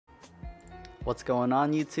What's going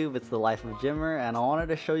on YouTube? It's the Life of Jimmer, and I wanted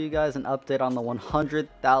to show you guys an update on the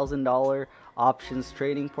 $100,000 options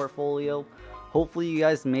trading portfolio. Hopefully you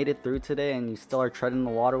guys made it through today and you still are treading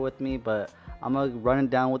the water with me, but I'm gonna run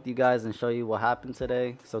it down with you guys and show you what happened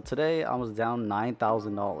today. So today I was down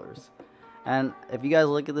 $9,000, and if you guys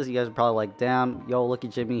look at this, you guys are probably like, damn, yo, look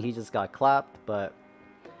at Jimmy, he just got clapped. But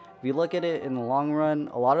if you look at it in the long run,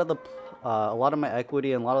 a lot of my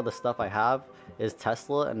equity and a lot of the stuff I have is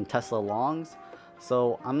Tesla and Tesla longs,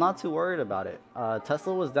 so I'm not too worried about it.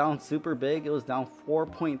 Tesla was down super big. It was down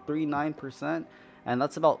 4.39%, and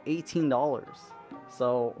that's about $18.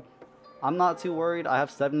 So I'm not too worried. I have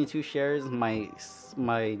 72 shares. My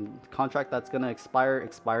contract that's gonna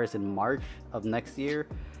expires in March of next year,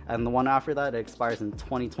 and the one after that, it expires in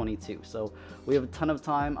 2022. So we have a ton of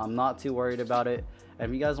time. I'm not too worried about it. And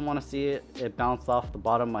if you guys want to see it, it bounced off the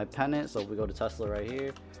bottom of my pennant. So if we go to Tesla right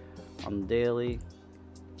here on the daily,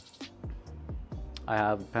 I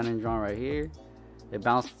have a pennant drawn right here. It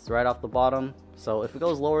bounced right off the bottom. So if it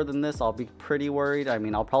goes lower than this, I'll be pretty worried. I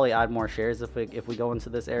mean, I'll probably add more shares if we go into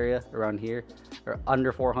this area around here or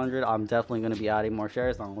under 400. I'm definitely going to be adding more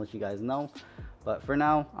shares. I'll let you guys know. But for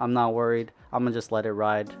now, I'm not worried. I'm gonna just let it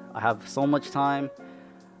ride. I have so much time,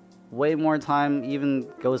 way more time. Even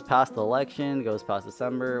goes past the election, goes past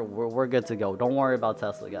December. We're good to go. Don't worry about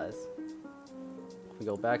Tesla, guys. If we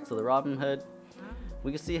go back to the Robinhood,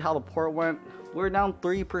 we can see how the port went. We were down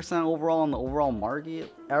 3% overall on the overall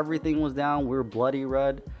market. Everything was down. We were bloody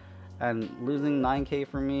red, and losing 9K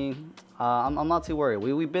for me, I'm not too worried.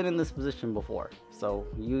 We've been in this position before, so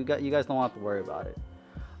you guys don't have to worry about it.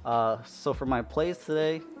 So for my plays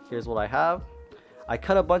today, here's what I have. I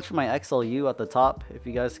cut a bunch of my XLU at the top. If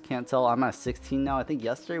you guys can't tell, I'm at 16 now. I think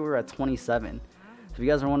yesterday we were at 27. If you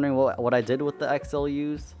guys are wondering what I did with the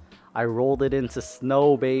XLUs, I rolled it into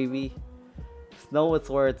Snow, baby. Snow, it's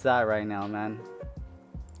where it's at right now, man.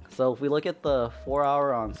 So if we look at the 4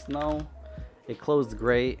 hour on Snow, it closed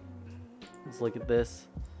great. Let's look at this.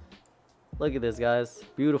 Look at this, guys.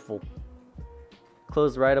 Beautiful.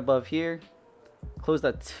 Closed right above here. Closed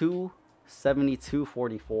at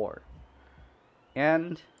 272.44.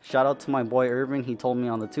 And shout out to my boy Irvin. He told me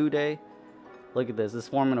on the 2-day. Look at this. It's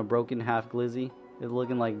forming a broken half glizzy. It's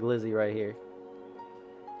looking like glizzy right here.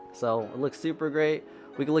 So it looks super great.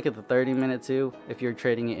 We can look at the 30-minute too if you're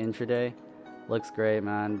trading it intraday. Looks great,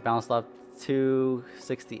 man. Bounced off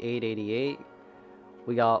 268.88.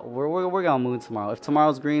 We're gonna move tomorrow. If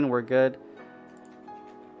tomorrow's green, we're good.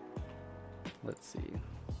 Let's see.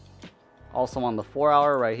 Also on the 4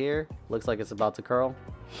 hour right here, looks like it's about to curl.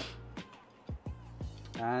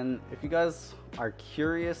 And if you guys are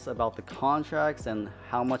curious about the contracts and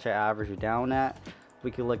how much I average down at,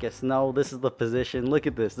 we can look at Snow. This is the position. Look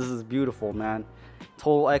at this. This is beautiful, man.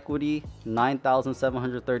 Total equity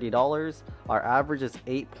 $9,730. Our average is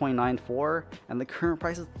 8.94, and the current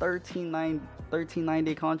price is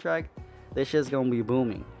 13.90 contract. This shit's gonna be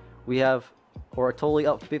booming. We're totally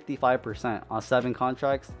up 55% on 7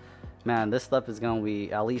 contracts. Man, this stuff is gonna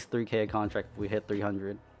be at least 3K a contract if we hit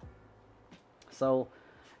 300. So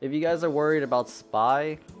if you guys are worried about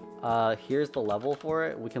SPY, here's the level for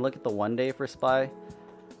it. We can look at the 1 day for SPY,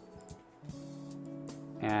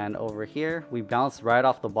 and over here we bounced right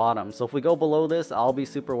off the bottom. So if we go below this, I'll be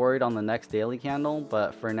super worried on the next daily candle,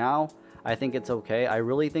 but for now I think it's okay. I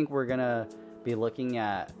really think we're gonna be looking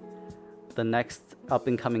at the next up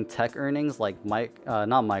and coming tech earnings, like not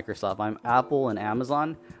Microsoft, Apple and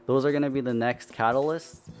Amazon. Those are going to be the next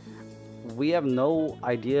catalysts. We have no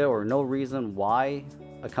idea or no reason why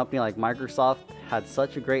a company like Microsoft had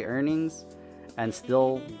such a great earnings and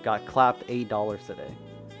still got clapped $8 today.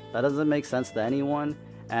 That doesn't make sense to anyone,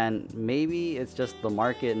 and maybe it's just the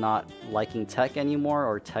market not liking tech anymore,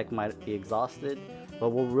 or tech might be exhausted.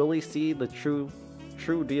 But we'll really see the true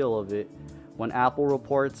deal of it when Apple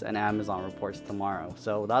reports and Amazon reports tomorrow.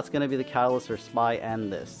 So that's going to be the catalyst for SPY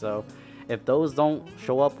and this. So if those don't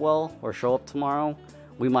show up well or show up tomorrow,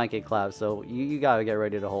 we might get clapped. So you got to get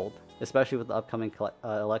ready to hold, especially with the upcoming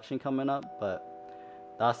election coming up. But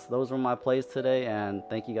those were my plays today, and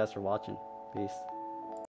thank you guys for watching. Peace.